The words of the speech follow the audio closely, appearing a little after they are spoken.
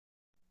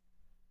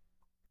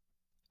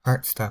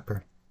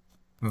Heartstopper,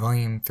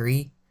 Volume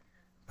 3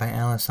 by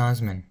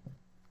Oseman.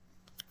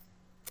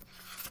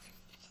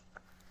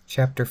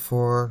 Chapter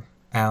 4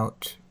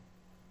 out,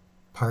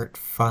 Part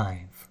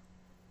 5.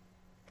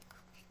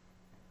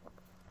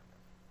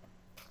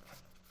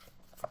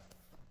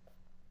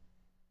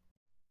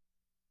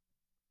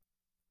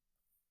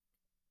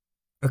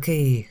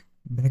 Okay,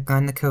 back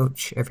on the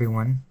coach,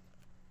 everyone.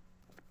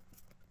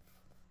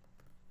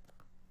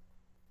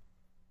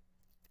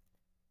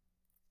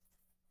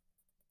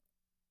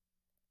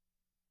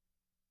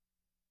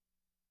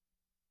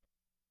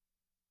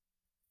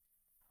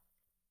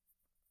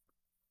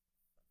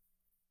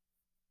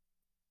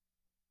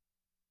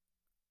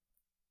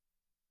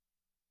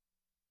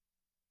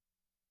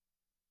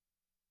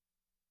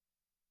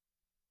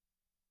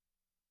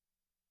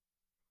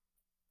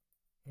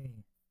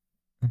 Hey,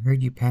 I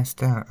heard you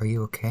passed out. Are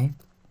you okay?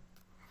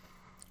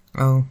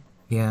 Oh,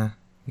 yeah,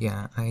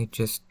 I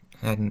just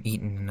hadn't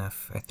eaten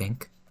enough, I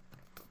think.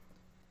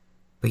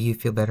 But you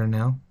feel better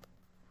now?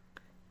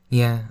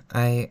 Yeah,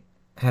 I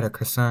had a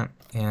croissant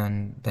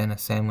and then a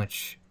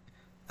sandwich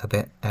a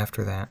bit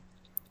after that.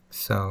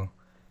 So,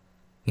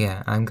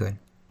 yeah, I'm good.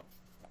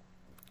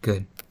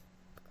 Good.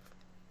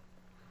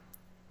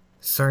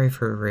 Sorry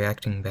for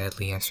reacting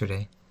badly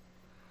yesterday.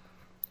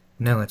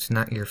 No, it's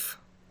not your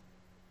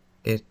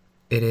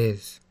It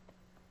is.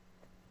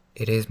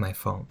 It is my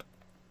fault.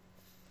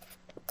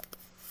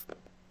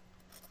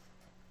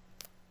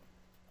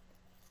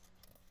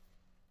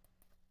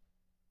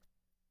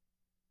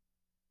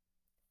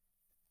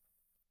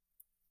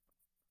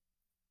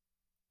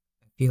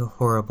 I feel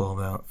horrible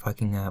about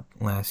fucking up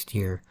last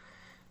year,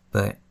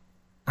 but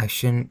I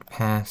shouldn't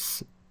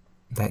pass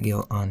that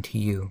guilt on to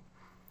you.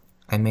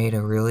 I made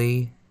a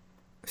really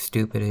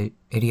stupid,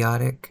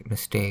 idiotic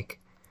mistake,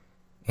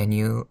 and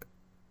you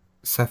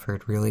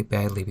suffered really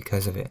badly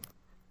because of it.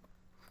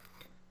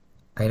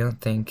 I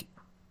don't think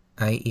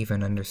I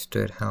even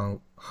understood how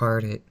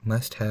hard it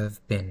must have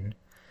been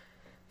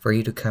for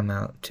you to come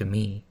out to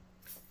me.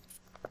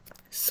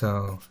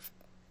 So,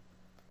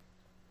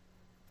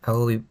 I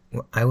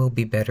will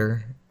be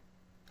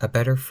a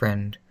better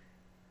friend,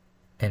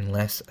 and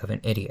less of an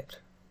idiot.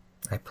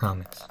 I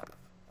promise.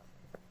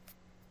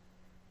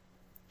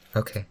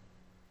 Okay.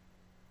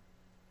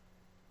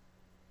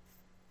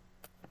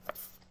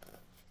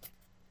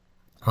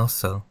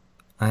 Also,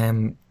 I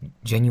am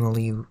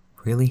genuinely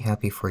really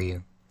happy for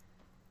you.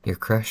 Your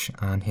crush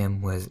on him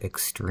was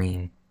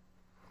extreme.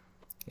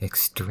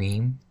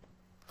 Extreme?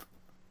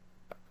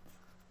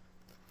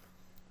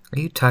 Are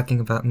you talking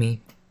about me?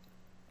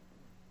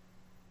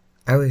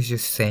 I was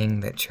just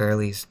saying that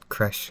Charlie's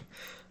crush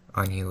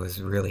on you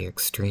was really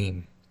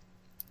extreme.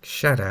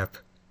 Shut up.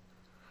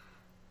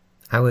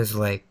 I was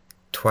like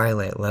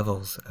Twilight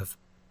levels of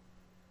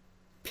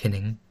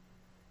pinning.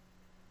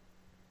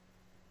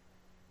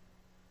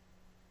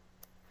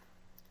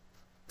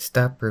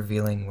 Stop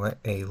revealing what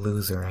a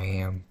loser I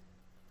am.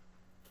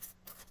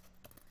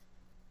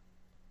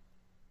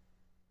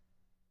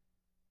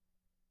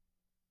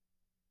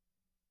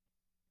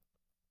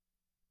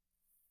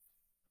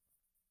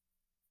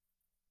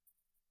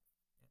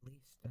 At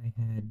least I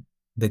had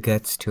the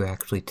guts to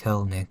actually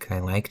tell Nick I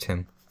liked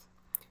him,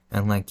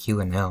 unlike you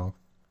and Elle.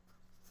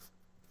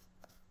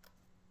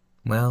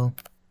 Well,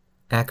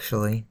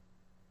 actually...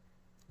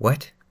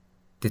 What?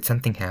 Did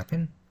something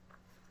happen?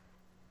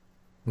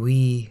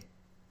 We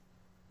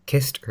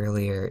kissed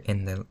earlier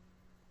in the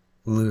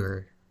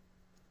Louvre,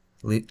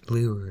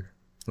 whatever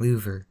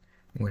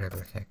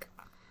the heck.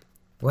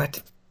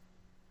 What?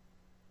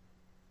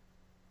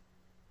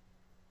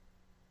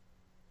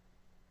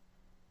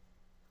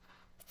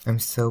 I'm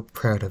so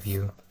proud of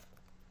you.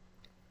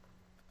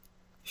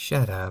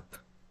 Shut up.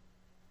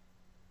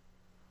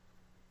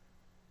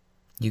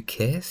 You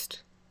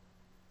kissed?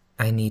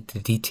 I need the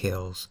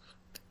details.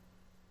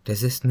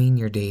 Does this mean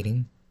you're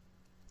dating?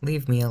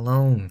 Leave me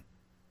alone.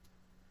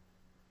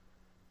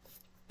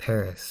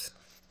 Paris,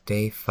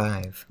 day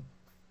 5.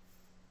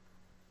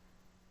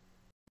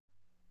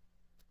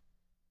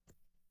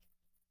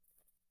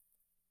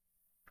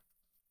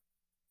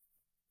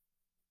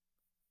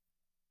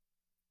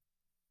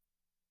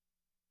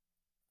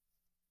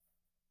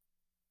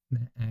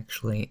 That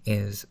actually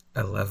is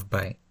a love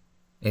bite,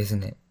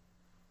 isn't it?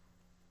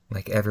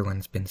 Like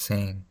everyone's been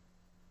saying.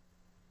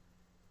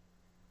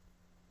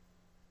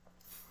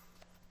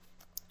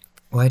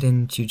 Why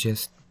didn't you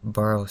just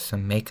borrow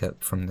some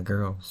makeup from the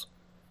girls?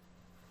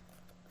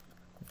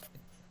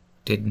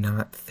 Did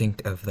not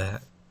think of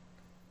that.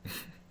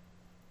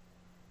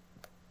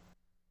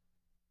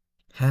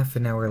 Half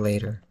an hour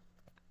later.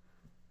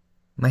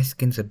 My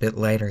skin's a bit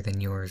lighter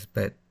than yours,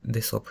 but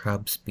this'll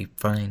probs be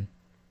fine.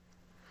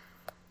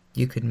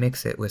 You could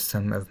mix it with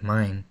some of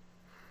mine.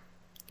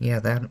 Yeah,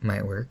 that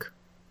might work.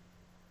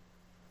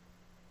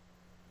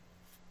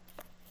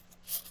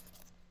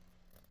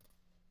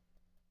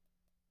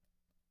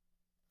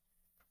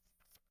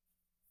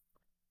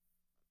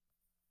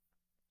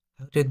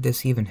 How did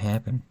this even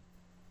happen?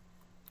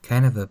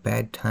 Kind of a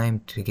bad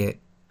time to get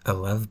a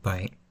love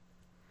bite.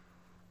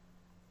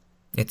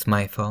 It's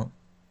my fault.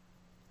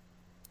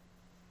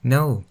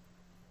 No,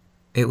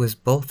 it was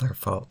both our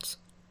faults.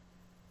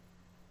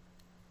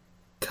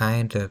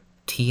 Kinda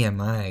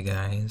TMI,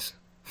 guys.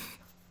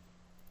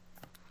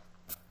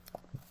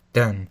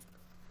 Done.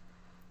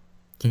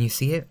 Can you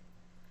see it?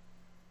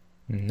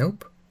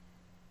 Nope.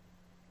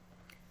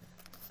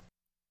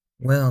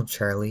 Well,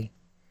 Charlie,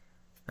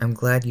 I'm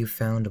glad you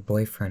found a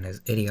boyfriend as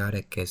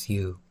idiotic as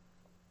you.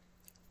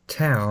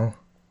 Tao.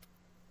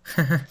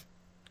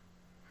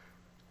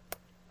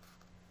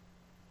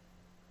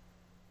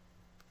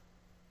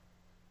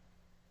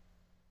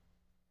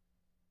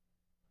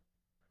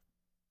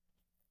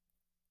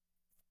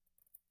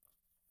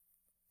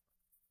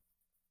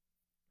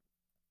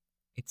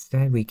 It's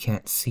sad we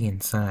can't see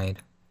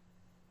inside.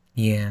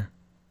 Yeah.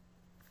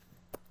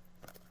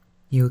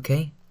 You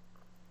okay?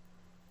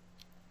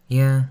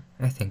 Yeah,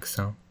 I think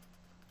so.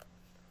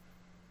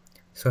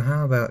 So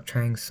how about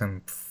trying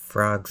some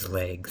frog's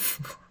legs?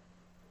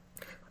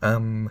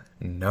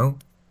 No.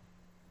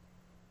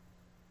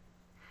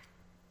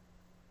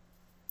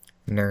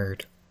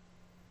 Nerd.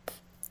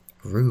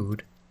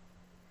 Rude.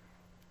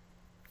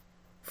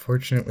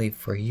 Fortunately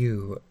for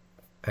you,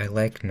 I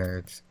like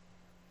nerds.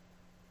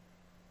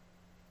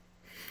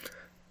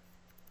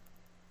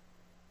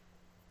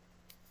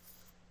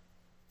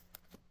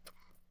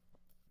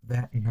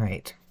 That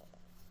night.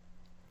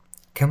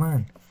 Come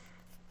on.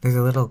 There's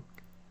a little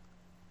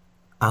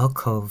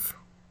alcove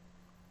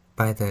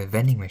by the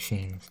vending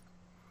machines.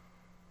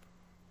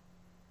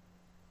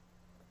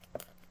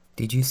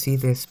 Did you see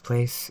this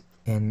place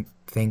and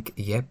think,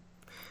 yep,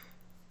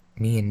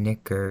 me and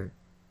Nick are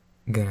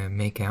gonna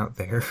make out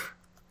there?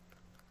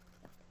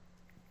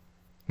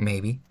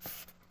 Maybe.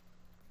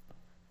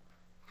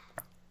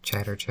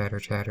 Chatter,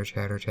 chatter, chatter,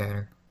 chatter,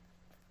 chatter.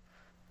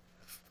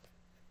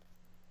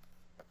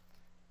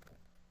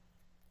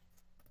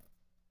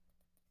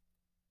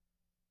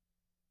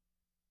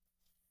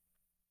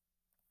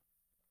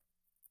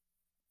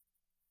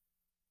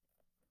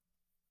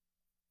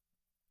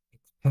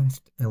 It's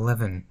past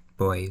 11,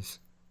 boys.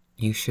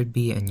 You should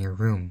be in your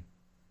room.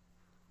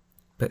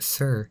 But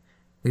sir,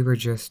 we were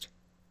just...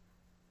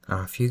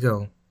 Off you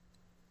go.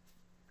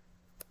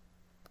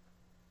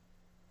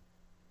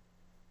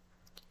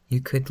 You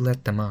could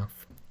let them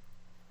off.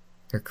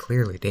 They're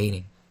clearly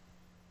dating.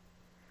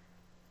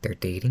 They're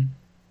dating?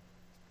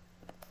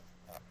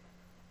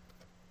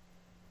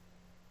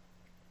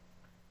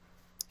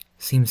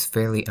 Seems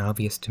fairly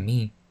obvious to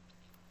me.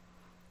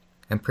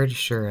 I'm pretty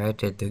sure I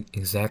did the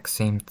exact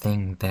same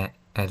thing that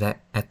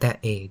at that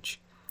age,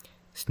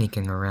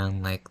 sneaking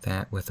around like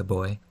that with a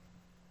boy.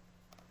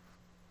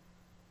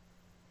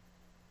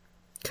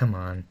 Come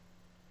on.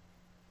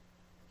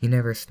 You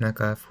never snuck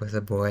off with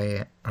a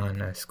boy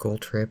on a school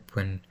trip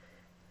when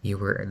you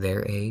were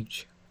their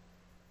age?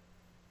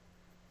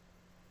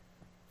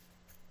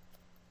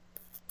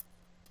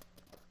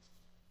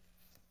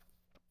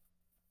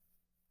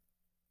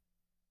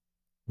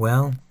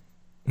 Well,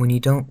 when you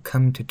don't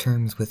come to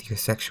terms with your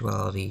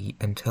sexuality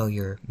until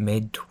your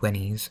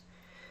mid-20s,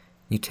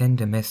 you tend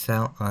to miss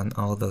out on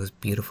all those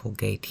beautiful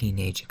gay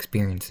teenage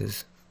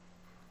experiences.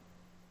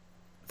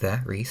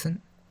 That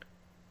recent?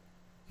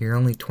 You're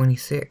only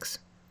 26,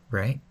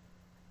 right?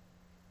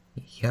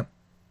 Yep.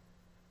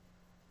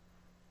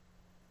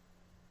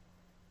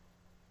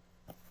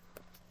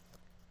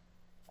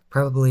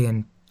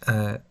 Probably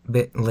a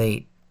bit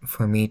late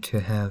for me to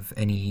have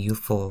any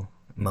youthful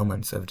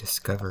moments of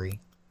discovery.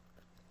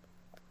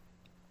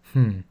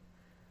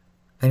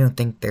 I don't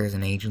think there's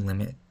an age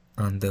limit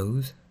on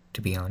those, to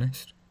be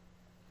honest.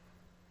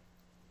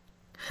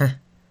 Huh.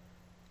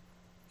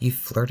 You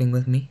flirting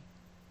with me?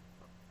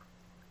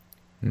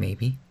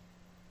 Maybe.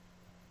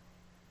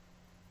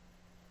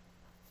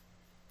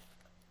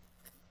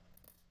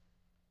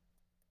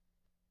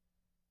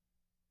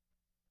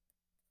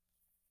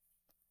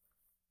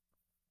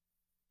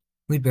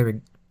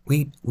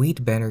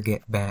 We'd better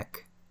get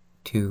back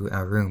to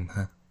our room,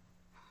 huh?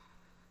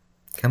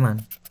 Come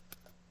on.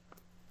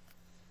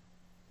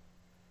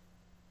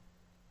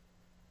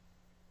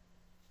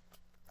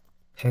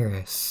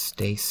 Paris,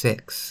 day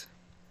 6.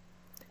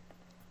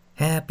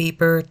 Happy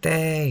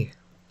birthday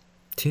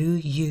to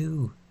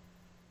you.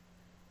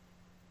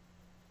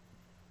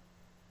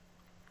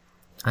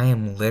 I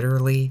am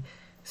literally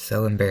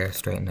so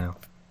embarrassed right now.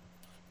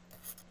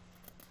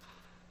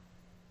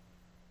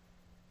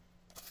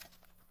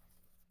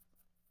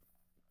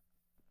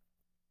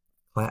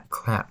 Clap,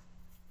 clap.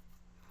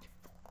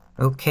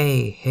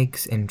 Okay,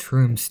 Higgs and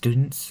Troom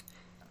students,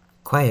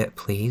 quiet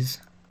please.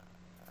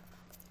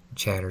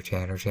 Chatter,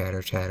 chatter,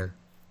 chatter, chatter.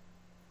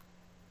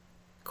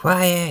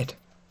 Quiet!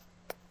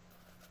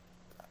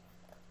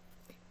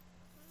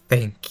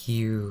 Thank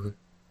you,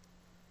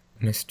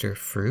 Mr.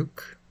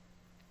 Fruke.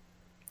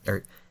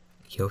 Or,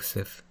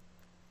 Joseph.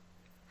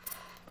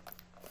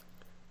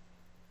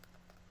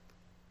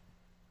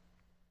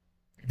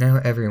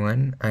 Now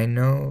everyone, I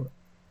know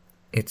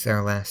it's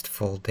our last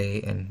full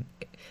day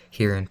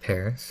here in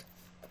Paris.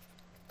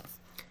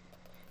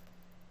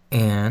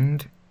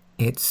 And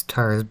it's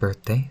Tara's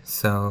birthday,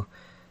 so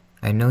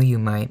I know you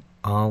might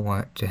all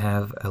want to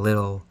have a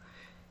little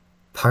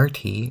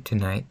party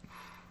tonight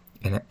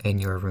in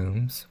your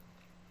rooms.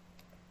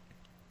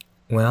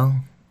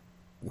 Well,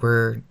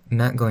 we're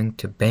not going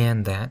to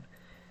ban that,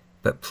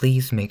 but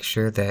please make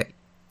sure that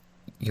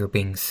you're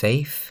being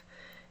safe,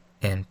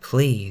 and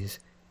please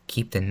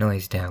keep the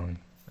noise down,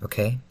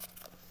 okay?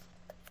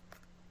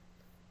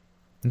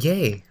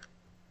 Yay!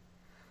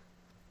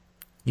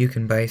 You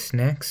can buy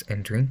snacks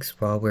and drinks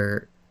while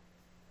we're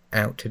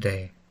out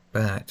today,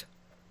 but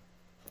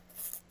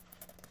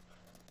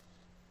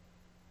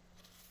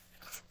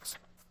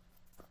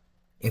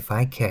if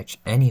I catch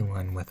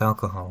anyone with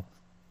alcohol,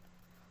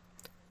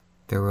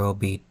 there will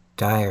be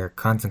dire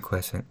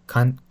consequences,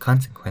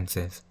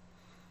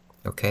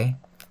 okay?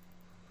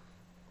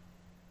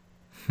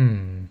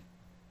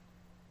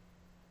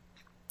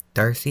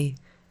 Darcy,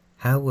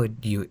 how would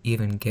you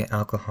even get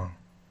alcohol?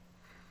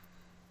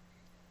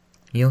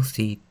 You'll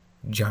see,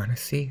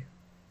 Jonassy.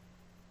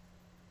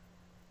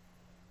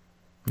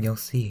 You'll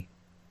see.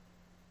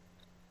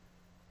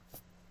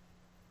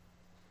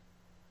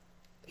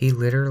 He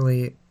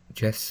literally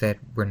just said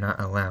we're not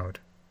allowed.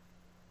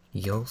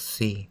 You'll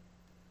see.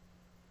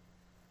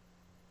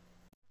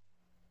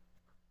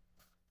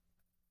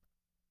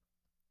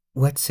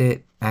 What's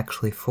it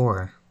actually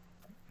for?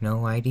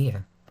 No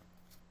idea.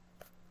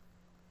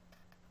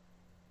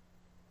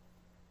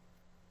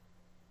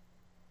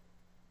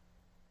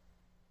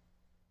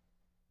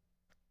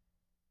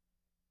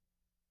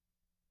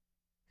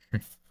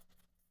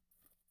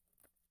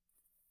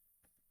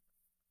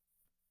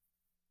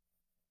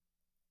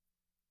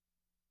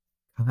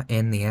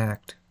 In the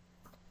act.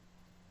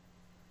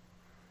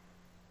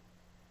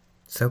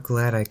 So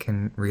glad I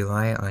can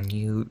rely on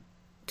you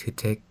to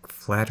take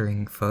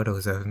flattering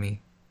photos of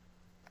me.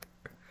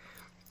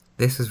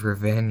 This is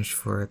revenge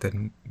for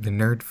the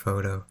nerd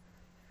photo.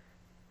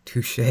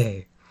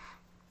 Touché.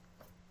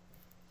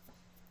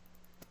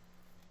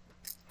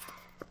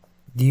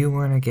 Do you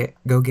want to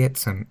go get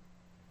some...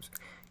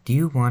 Do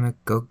you want to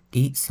go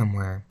eat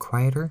somewhere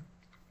quieter?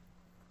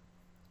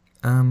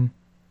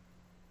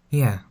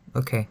 Yeah,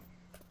 okay.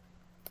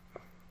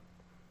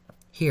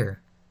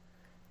 Here.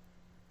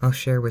 I'll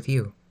share with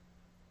you.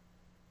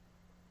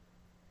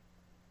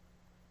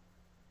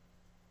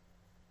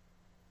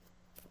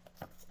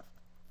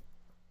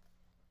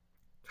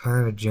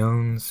 Tara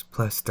Jones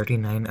plus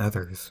 39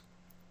 others.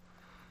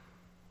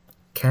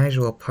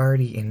 Casual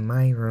party in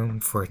my room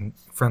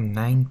from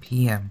 9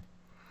 p.m.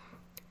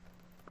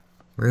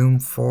 Room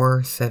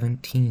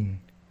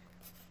 417.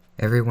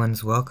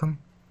 Everyone's welcome,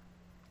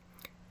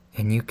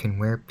 and you can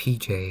wear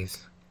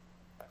PJs.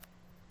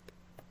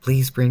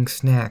 Please bring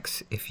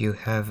snacks if you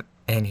have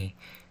any,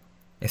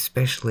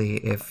 especially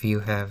if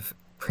you have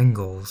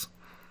Pringles.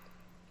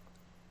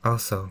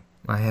 Also,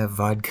 I have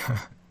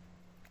vodka.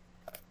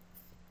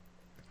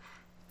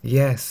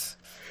 Yes,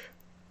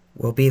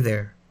 we'll be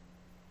there.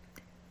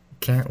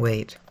 Can't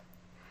wait.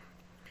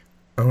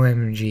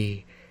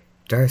 OMG,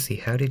 Darcy,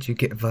 how did you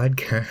get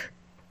vodka?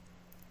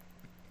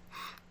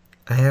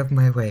 I have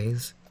my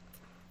ways.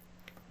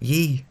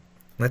 Yee,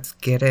 let's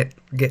get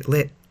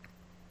lit.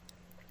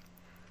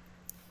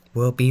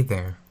 We'll be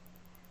there.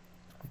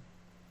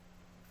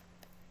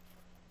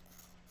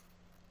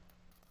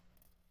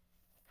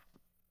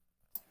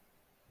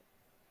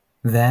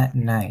 That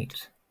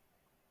night.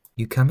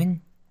 You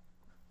coming?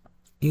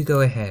 You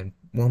go ahead.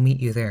 We'll meet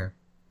you there.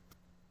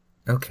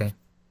 Okay.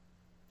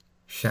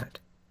 Shut.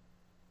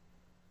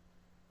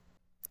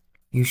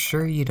 You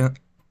sure you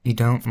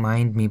don't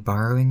mind me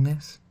borrowing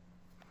this?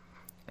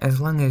 As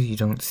long as you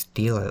don't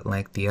steal it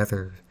like the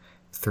other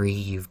 3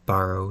 you've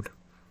borrowed.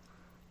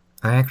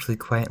 I actually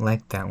quite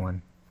liked that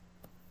one.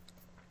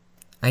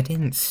 I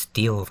didn't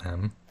steal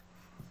them.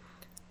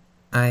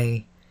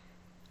 I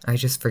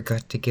just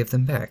forgot to give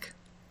them back.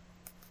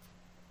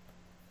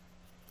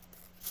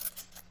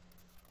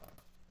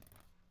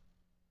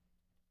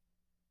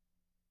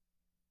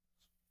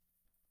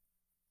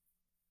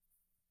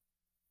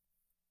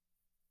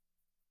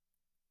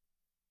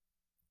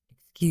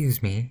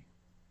 Excuse me.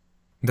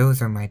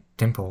 Those are my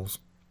dimples.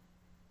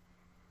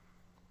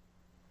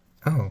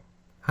 Oh,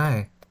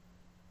 hi.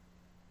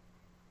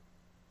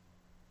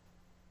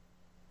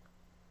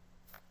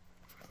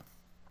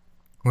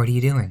 What are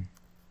you doing?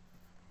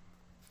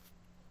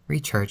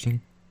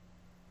 Recharging.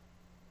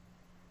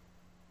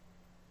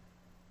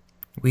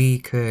 We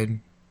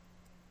could,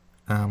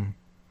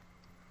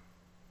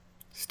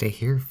 stay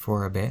here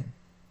for a bit.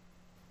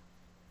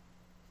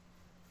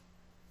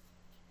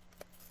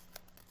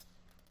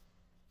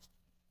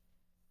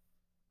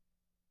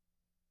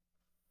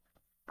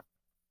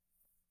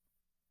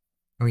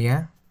 Oh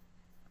yeah?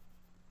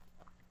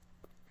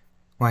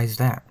 Why's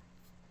that?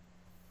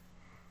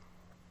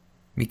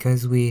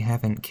 Because we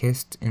haven't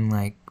kissed in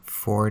like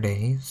 4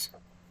 days?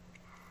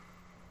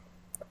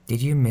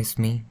 Did you miss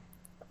me?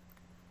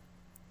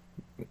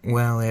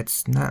 Well,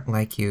 it's not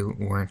like you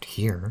weren't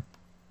here.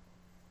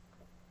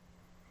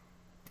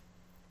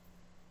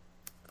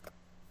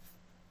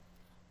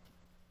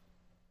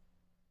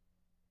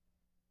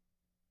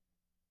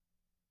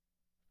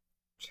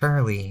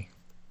 Charlie.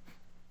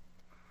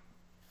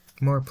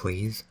 More,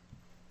 please.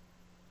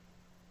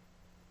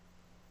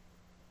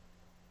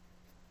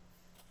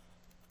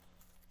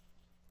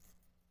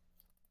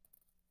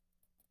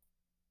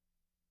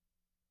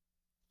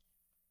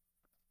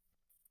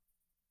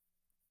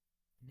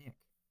 Nick.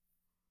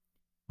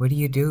 What do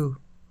you do?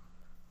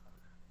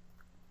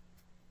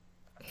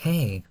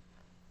 Hey.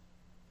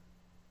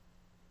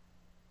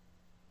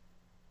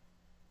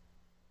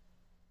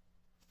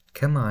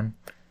 Come on.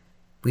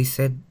 We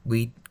said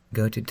we'd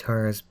go to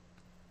Tara's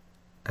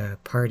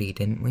party,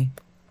 didn't we?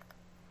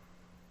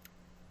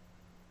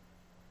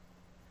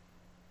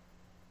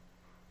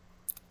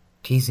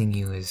 Teasing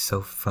you is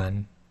so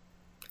fun.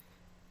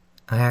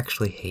 I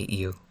actually hate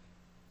you.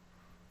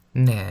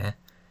 Nah,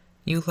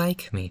 you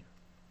like me.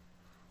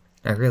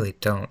 I really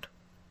don't.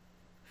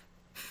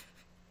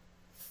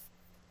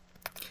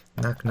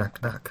 Knock,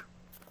 knock, knock.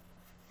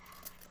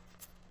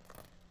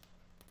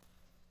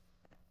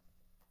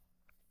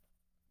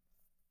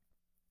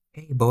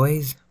 Hey,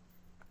 boys.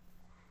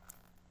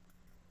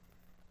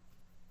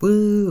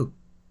 Woo!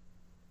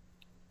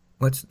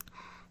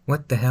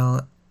 What the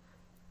hell?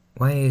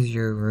 Why is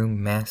your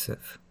room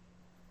massive?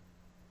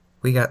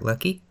 We got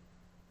lucky?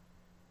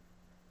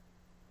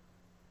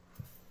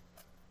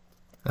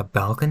 A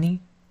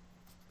balcony?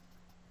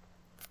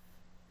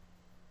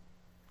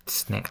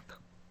 Snap.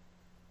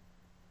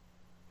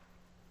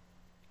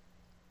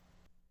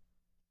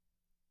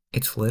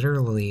 It's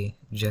literally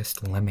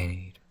just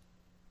lemonade.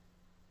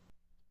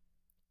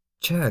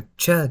 Chug,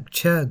 chug,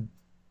 chug.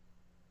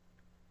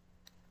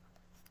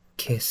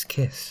 Kiss,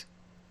 kiss.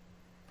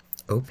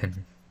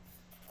 Open.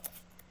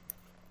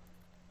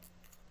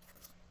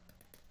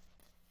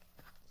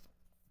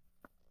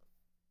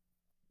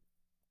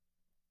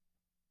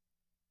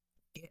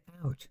 Get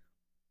out.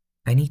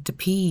 I need to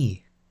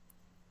pee.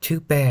 Too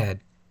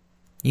bad.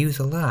 Use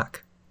a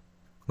lock.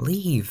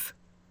 Leave.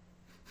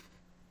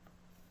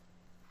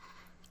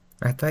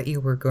 I thought you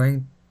were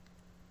going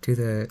to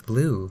the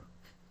loo.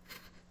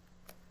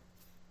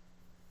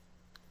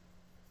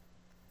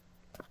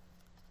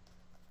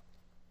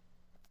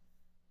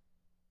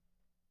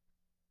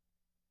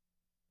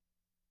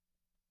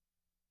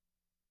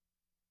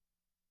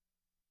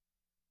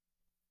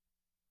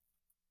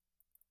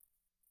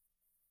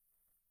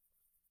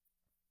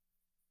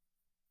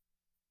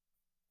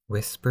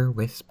 Whisper,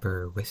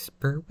 whisper,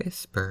 whisper,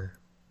 whisper.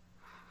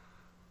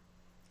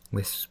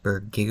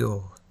 Whisper,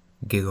 giggle,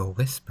 giggle,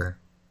 whisper.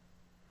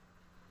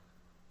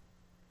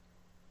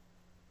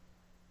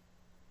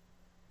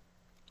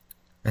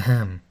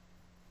 Ahem.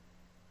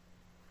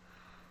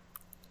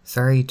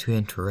 Sorry to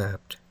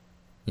interrupt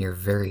your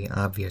very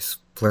obvious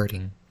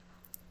flirting,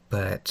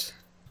 but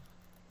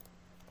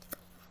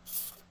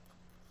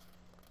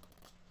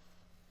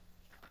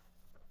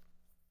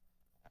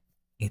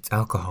it's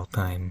alcohol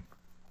time.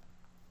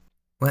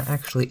 What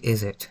actually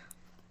is it?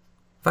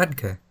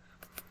 Vodka.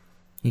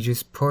 You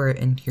just pour it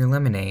into your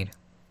lemonade.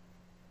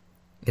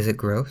 Is it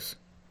gross?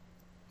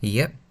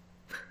 Yep.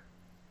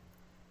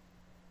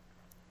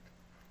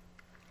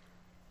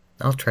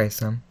 I'll try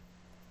some.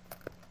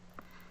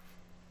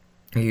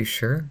 Are you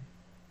sure?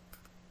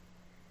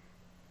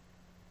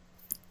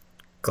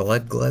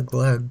 Glug, glug,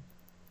 glug.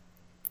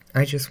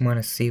 I just want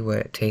to see what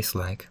it tastes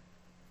like.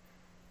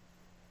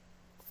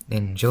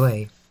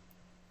 Enjoy.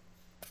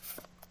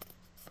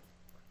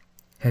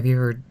 Have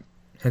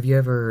you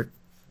ever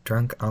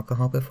drunk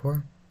alcohol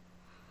before?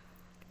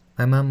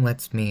 My mom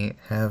lets me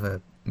have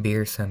a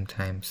beer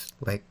sometimes,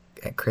 like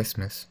at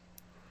Christmas.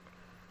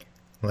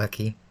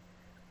 Lucky.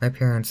 My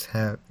parents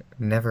have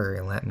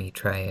never let me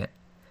try it.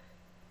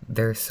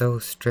 They're so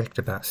strict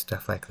about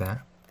stuff like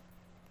that.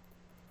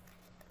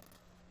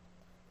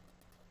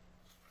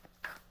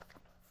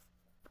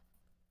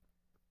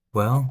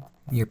 Well,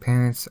 your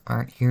parents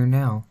aren't here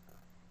now.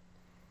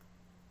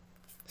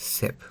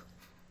 Sip.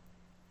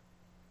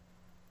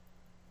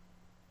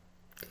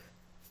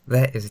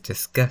 That is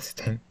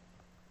disgusting.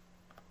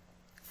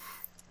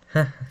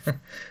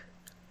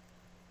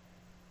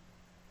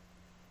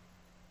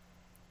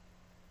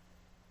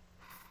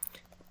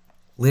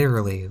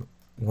 Literally,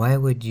 why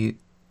would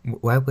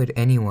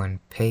anyone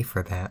pay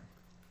for that?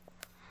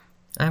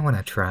 I want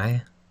to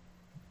try.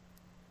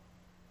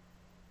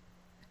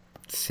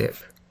 Sip.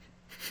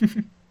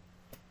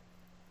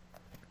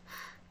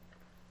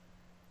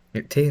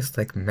 It tastes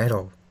like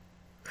metal.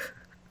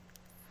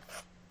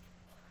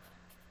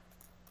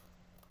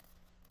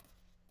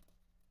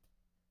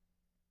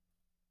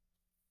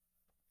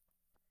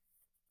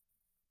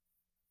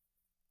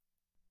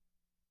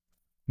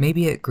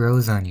 Maybe it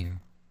grows on you.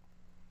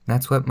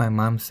 That's what my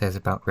mom says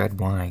about red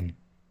wine.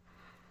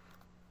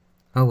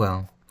 Oh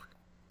well,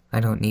 I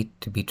don't need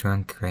to be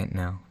drunk right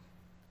now.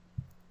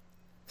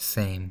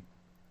 Same.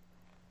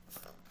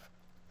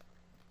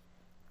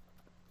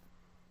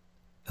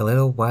 A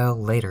little while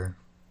later.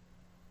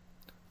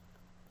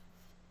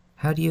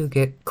 How do you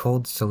get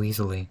cold so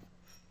easily?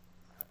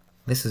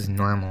 This is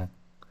normal.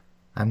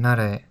 I'm not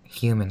a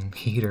human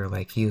heater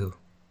like you.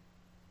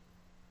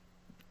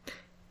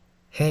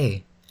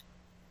 Hey,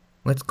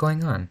 What's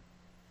going on?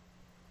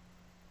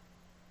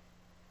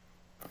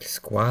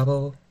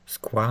 Squabble?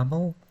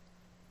 Squabble?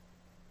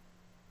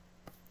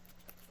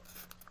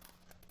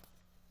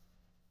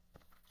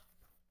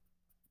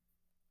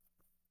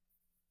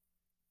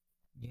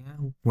 Yeah,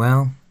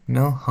 well,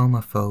 no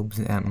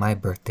homophobes at my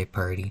birthday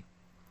party.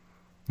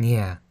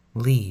 Yeah,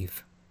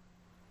 leave.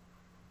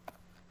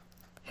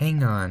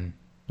 Hang on.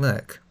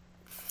 Look,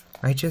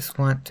 I just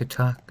want to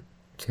talk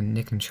to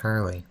Nick and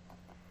Charlie.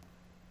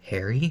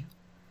 Harry?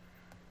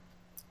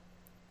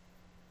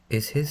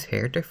 Is his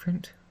hair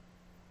different?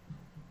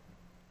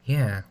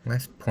 Yeah,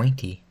 less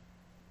pointy.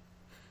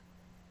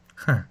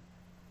 Huh.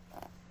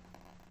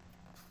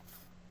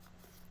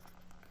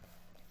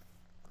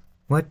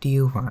 What do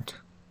you want?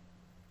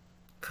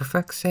 For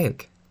fuck's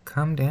sake,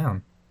 calm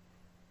down.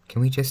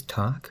 Can we just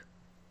talk?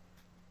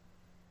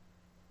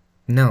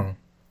 No.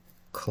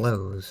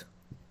 Close.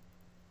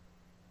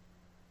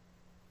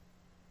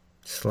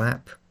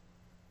 Slap.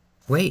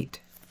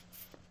 Wait!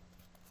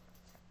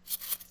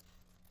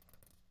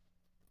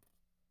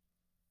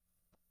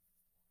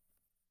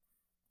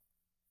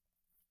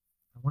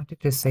 I wanted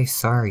to say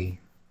sorry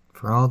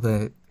for all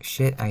the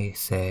shit I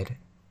said,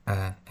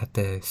 at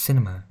the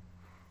cinema.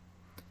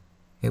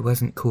 It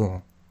wasn't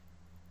cool.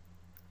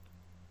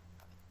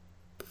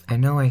 I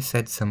know I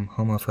said some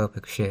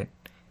homophobic shit.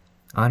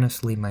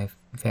 Honestly, my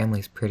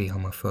family's pretty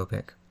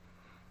homophobic.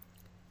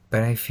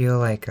 But I feel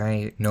like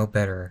I know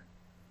better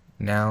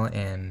now,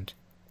 and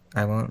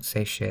I won't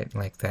say shit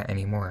like that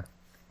anymore.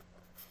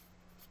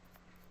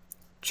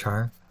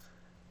 Char,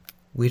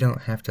 we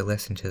don't have to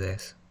listen to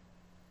this.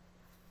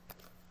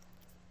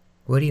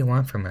 What do you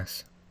want from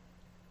us?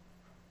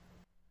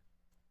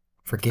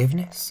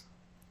 Forgiveness?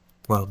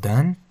 Well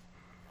done?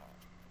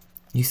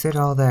 You said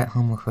all that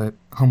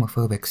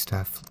homophobic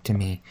stuff to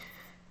me,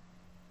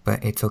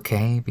 but it's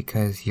okay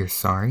because you're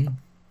sorry?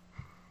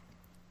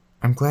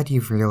 I'm glad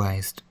you've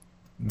realized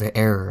the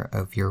error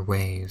of your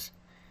ways,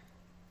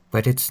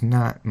 but it's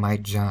not my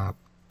job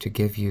to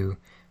give you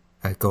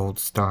a gold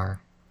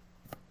star.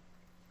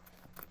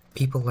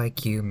 People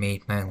like you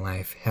made my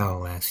life hell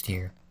last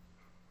year,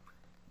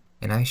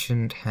 and I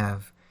shouldn't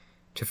have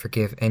to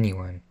forgive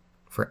anyone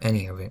for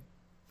any of it.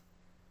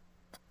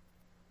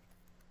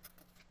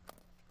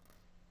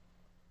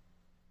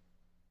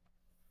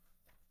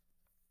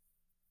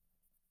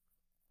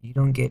 You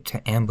don't get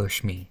to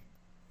ambush me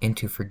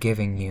into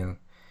forgiving you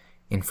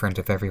in front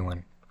of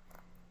everyone.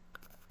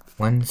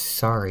 One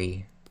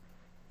sorry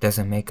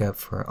doesn't make up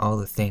for all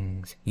the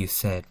things you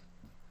said.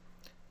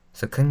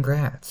 So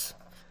congrats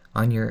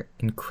on your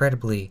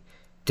incredibly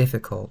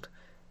difficult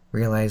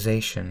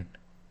realization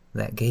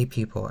that gay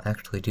people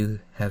actually do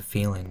have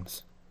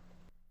feelings.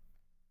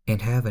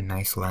 And have a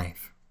nice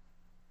life.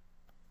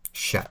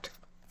 Shut.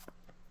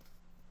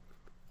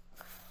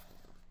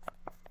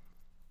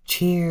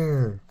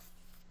 Cheer!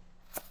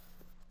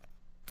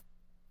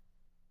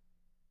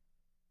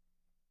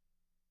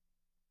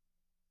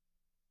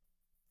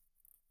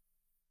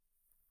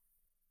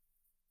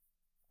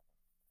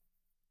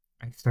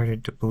 I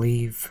started to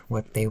believe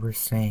what they were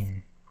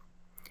saying.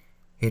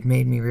 It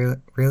made me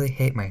really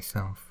hate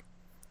myself.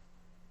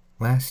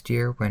 Last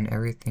year when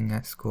everything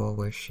at school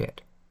was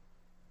shit.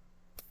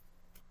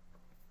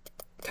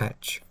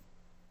 Touch.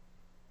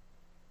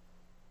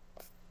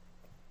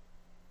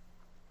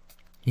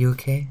 You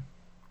okay?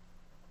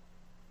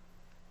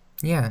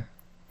 Yeah,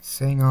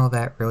 saying all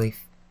that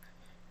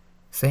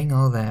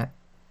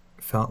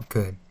felt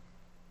good.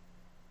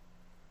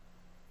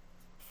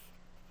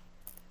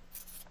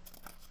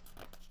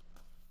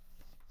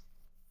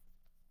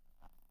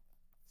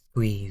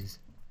 Squeeze.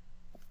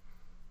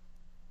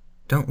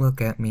 Don't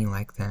look at me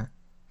like that.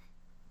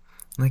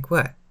 Like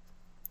what?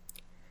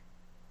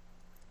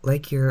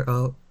 Like you're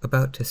all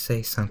about to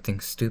say something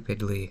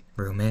stupidly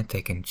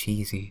romantic and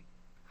cheesy.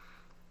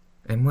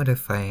 And what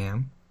if I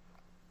am?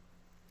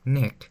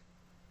 Nick.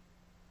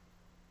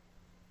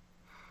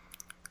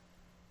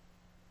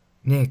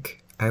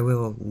 Nick, I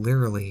will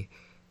literally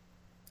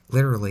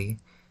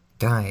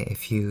die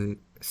if you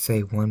say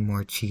one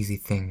more cheesy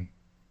thing.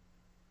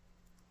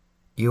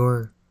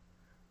 You're...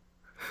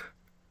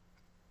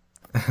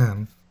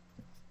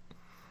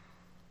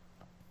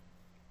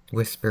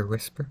 Whisper,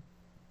 whisper,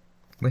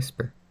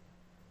 whisper.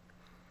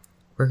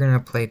 We're gonna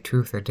play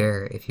Truth or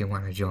Dare if you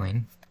want to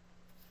join.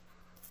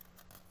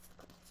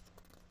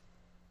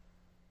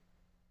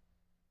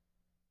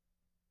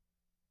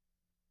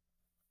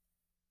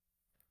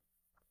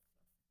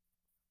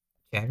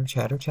 Chatter,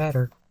 chatter,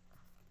 chatter.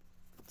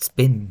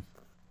 Spin.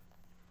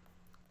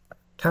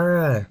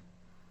 Tara!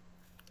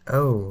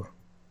 Oh.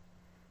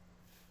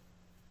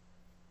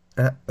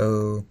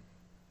 Uh-oh.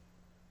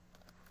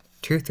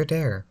 Truth or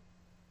Dare?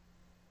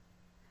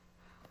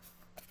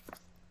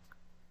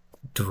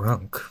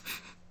 Drunk.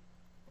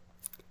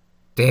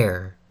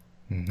 Dare.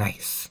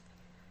 Nice.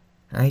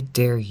 I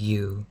dare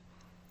you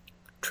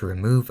to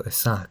remove a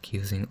sock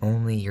using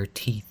only your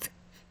teeth.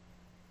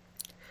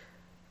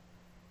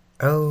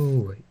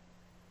 Oh.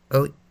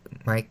 Oh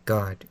my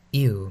god.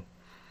 Ew.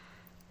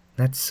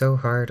 That's so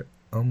hard.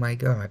 Oh my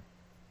god.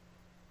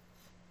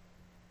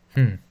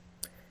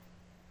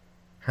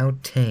 How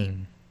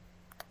tame.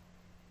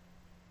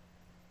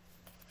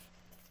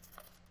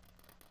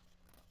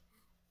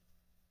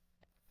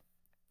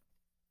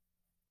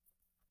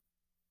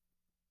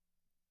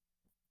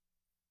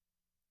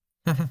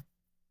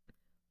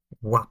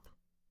 Wop.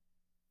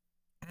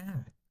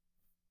 Ah.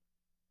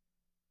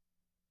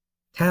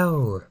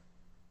 Cow.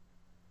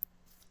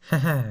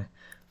 Haha.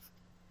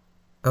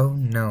 Oh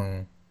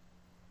no.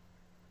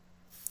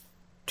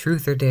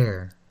 Truth or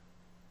dare?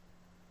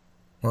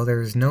 Well,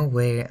 there's no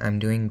way I'm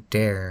doing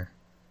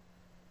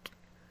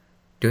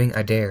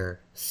a dare,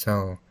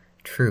 so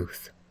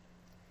truth.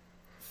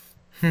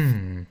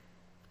 Have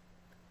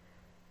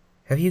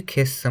you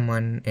kissed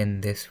someone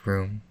in this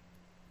room?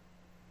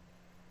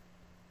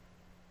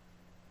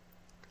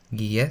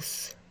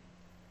 Yes?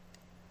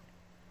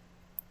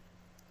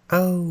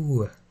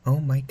 Oh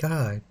my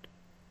god.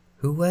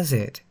 Who was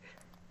it?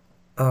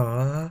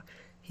 Aw,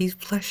 he's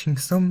blushing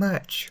so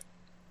much.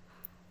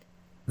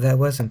 That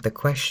wasn't the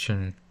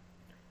question.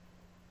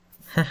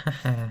 Ha ha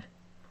ha.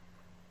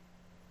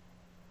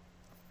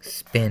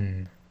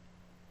 Spin.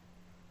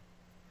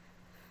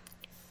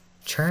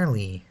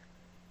 Charlie.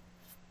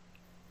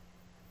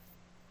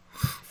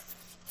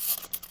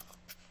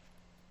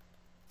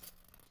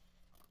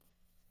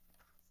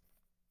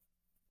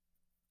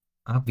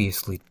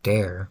 Obviously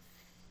dare.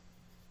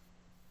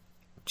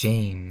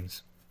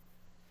 James.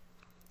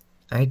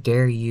 I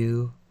dare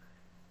you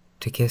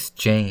to kiss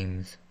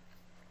James.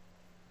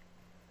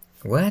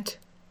 What?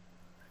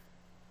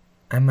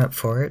 I'm up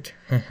for it.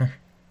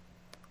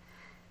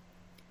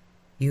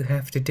 You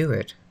have to do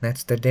it.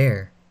 That's the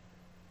dare.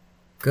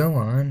 Go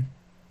on.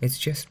 It's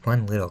just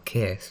one little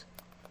kiss.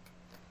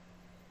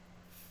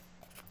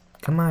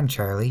 Come on,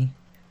 Charlie.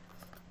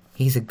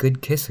 He's a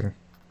good kisser.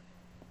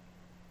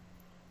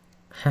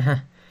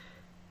 Haha.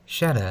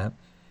 Shut up.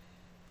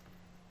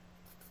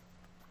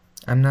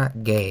 I'm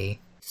not gay,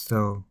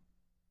 so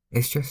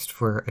it's just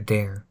for a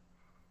dare.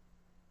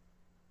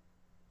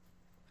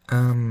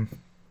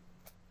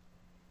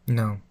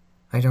 No,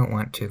 I don't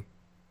want to.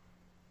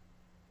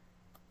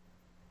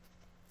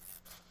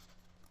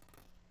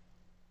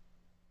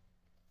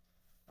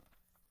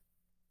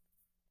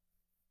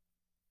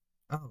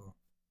 Oh.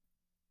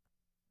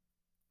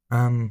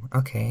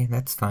 Okay,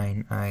 that's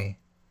fine. I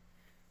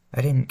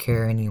didn't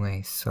care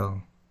anyway,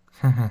 so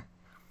haha.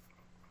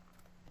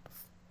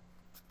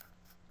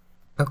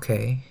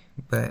 Okay,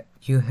 but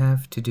you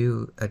have to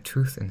do a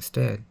truth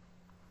instead.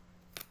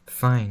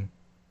 Fine.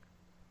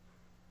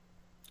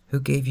 Who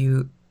gave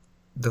you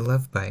the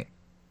love bite?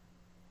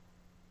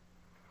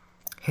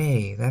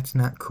 Hey, that's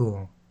not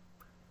cool.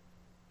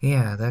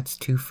 Yeah, that's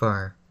too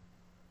far.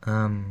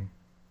 You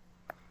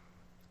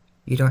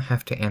don't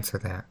have to answer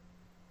that.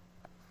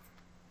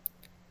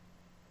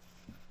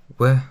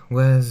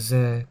 Was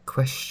a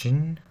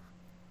question?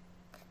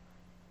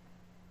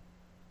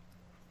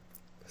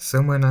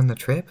 Someone on the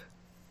trip?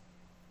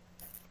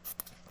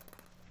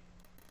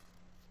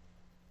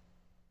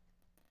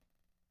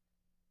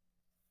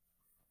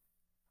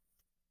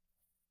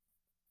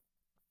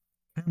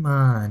 Come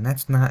on,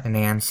 that's not an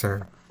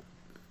answer.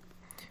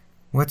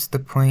 What's the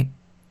point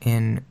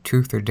in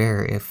truth or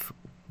dare if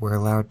we're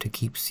allowed to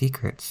keep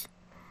secrets?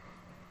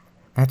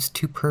 That's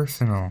too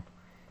personal.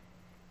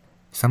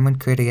 Someone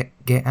could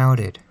get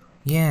outed.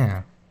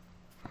 Yeah.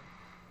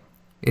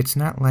 It's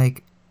not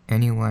like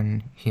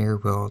anyone here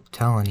will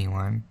tell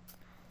anyone.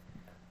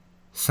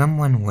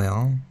 Someone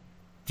will.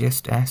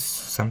 Just ask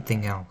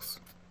something else.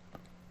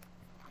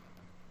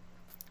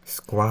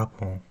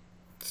 Squabble.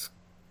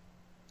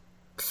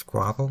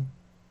 Squabble?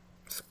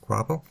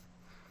 Squabble?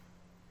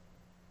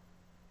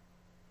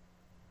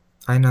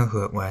 I know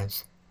who it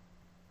was.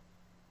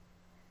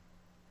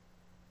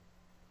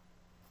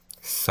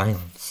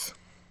 Silence.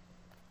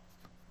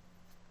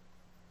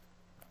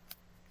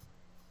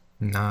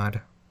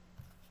 Nod.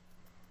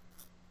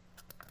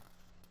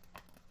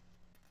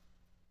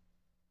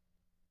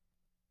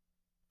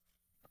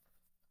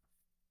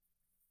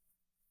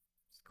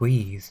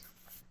 Squeeze.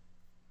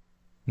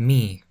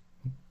 Me.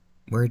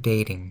 We're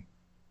dating.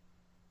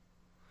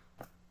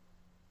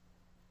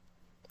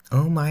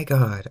 Oh my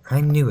god,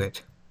 I knew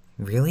it.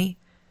 Really?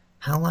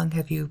 How long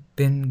have you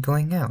been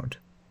going out?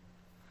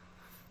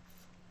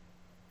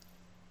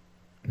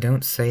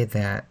 Don't say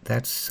that.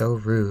 That's so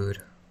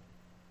rude.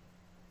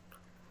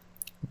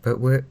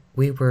 But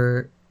we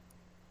were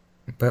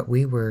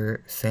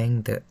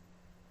saying that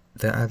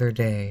the other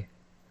day.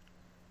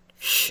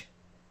 Shh.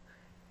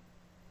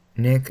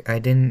 Nick, I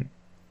didn't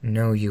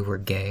know you were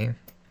gay.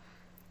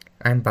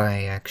 I'm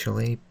bi,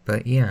 actually,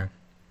 but yeah.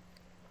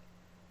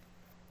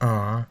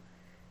 Aw,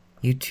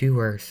 you two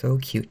are so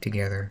cute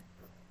together.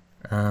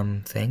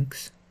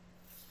 Thanks.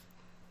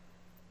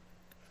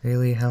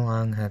 Really, how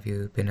long have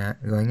you been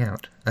going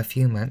out? A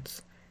few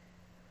months.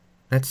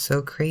 That's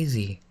so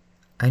crazy.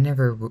 I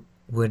never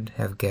would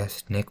have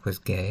guessed Nick was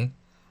gay.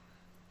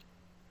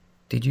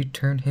 Did you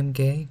turn him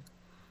gay?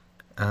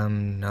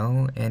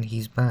 No, and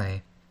he's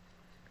bi.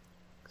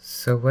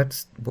 So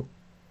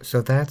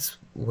that's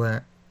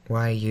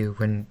why you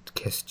wouldn't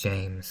kiss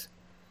James.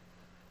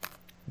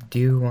 Do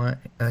you want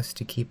us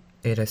to keep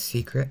it a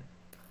secret?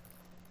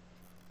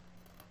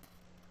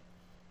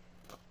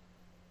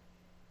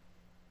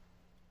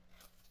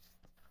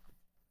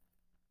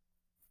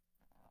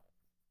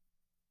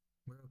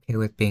 We're okay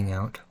with being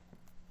out.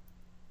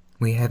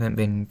 We haven't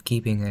been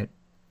keeping it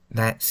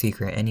that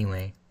secret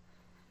anyway.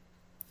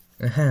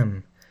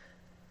 Ahem.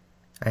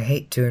 I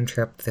hate to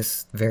interrupt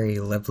this very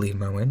lovely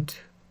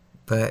moment,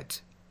 but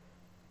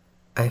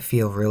I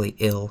feel really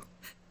ill.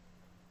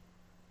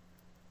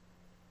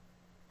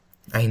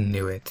 I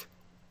knew it.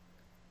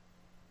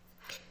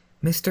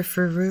 Mr.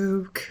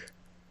 Farouk!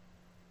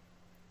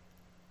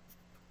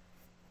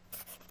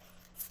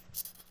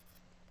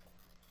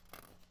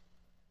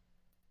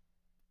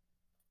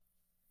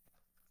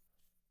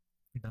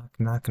 Knock,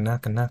 knock,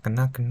 knock, knock,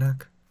 knock,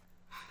 knock.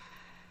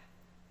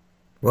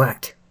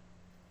 What?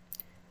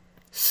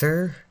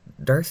 Sir,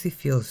 Darcy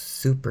feels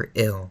super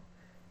ill.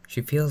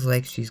 She feels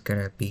like she's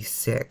gonna be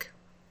sick.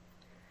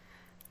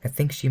 I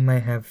think she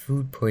might have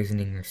food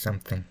poisoning or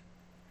something.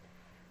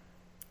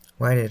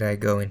 Why did I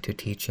go into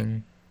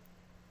teaching?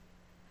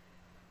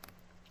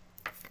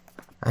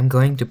 I'm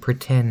going to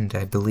pretend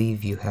I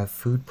believe you have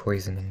food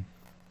poisoning.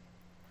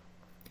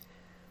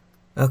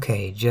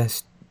 Okay,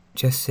 just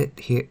sit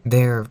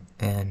there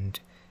and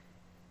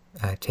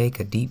take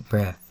a deep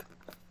breath.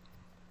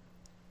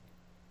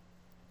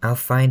 I'll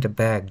find a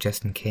bag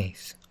just in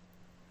case.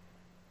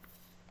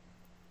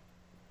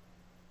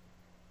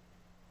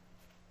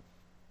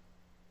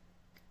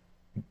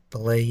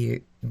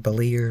 Bleh.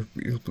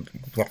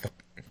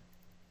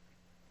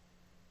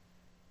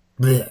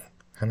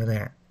 How about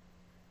that?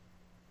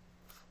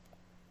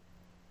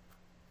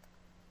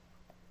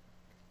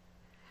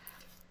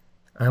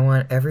 I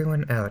want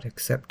everyone out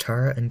except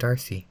Tara and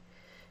Darcy.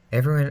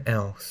 Everyone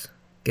else,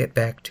 get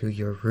back to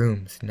your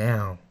rooms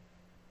now.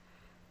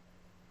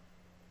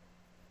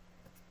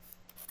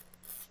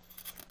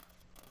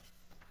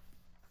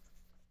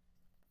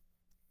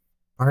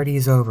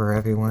 Party's over,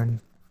 everyone.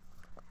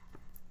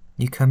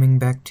 You coming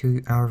back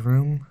to our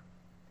room?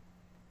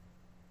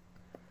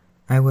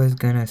 I was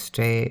gonna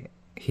stay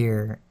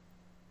here.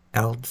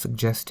 Eld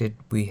suggested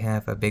we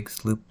have a big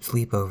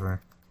sleepover.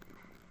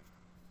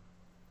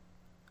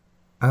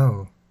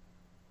 Oh.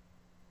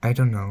 I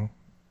don't know.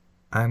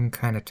 I'm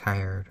kinda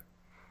tired.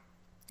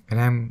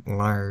 And I'm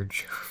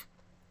large.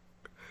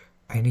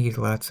 I need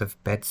lots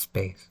of bed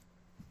space.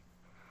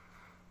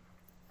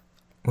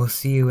 We'll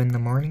see you in the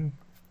morning?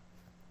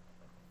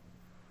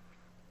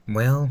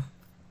 Well,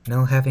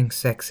 no having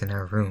sex in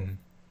our room.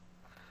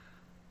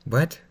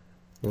 What?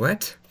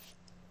 What?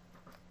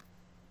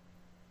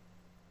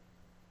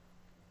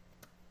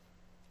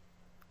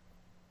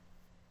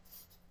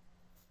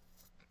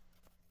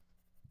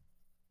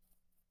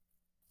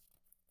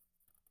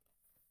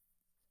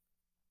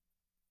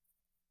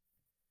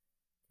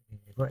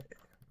 What?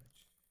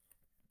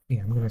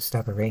 Yeah, I'm gonna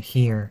stop it right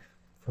here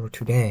for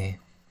today.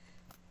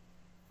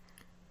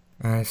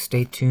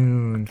 Stay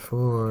tuned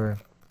for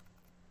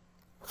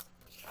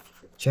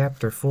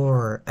Chapter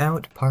 4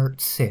 Out Part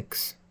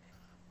 6.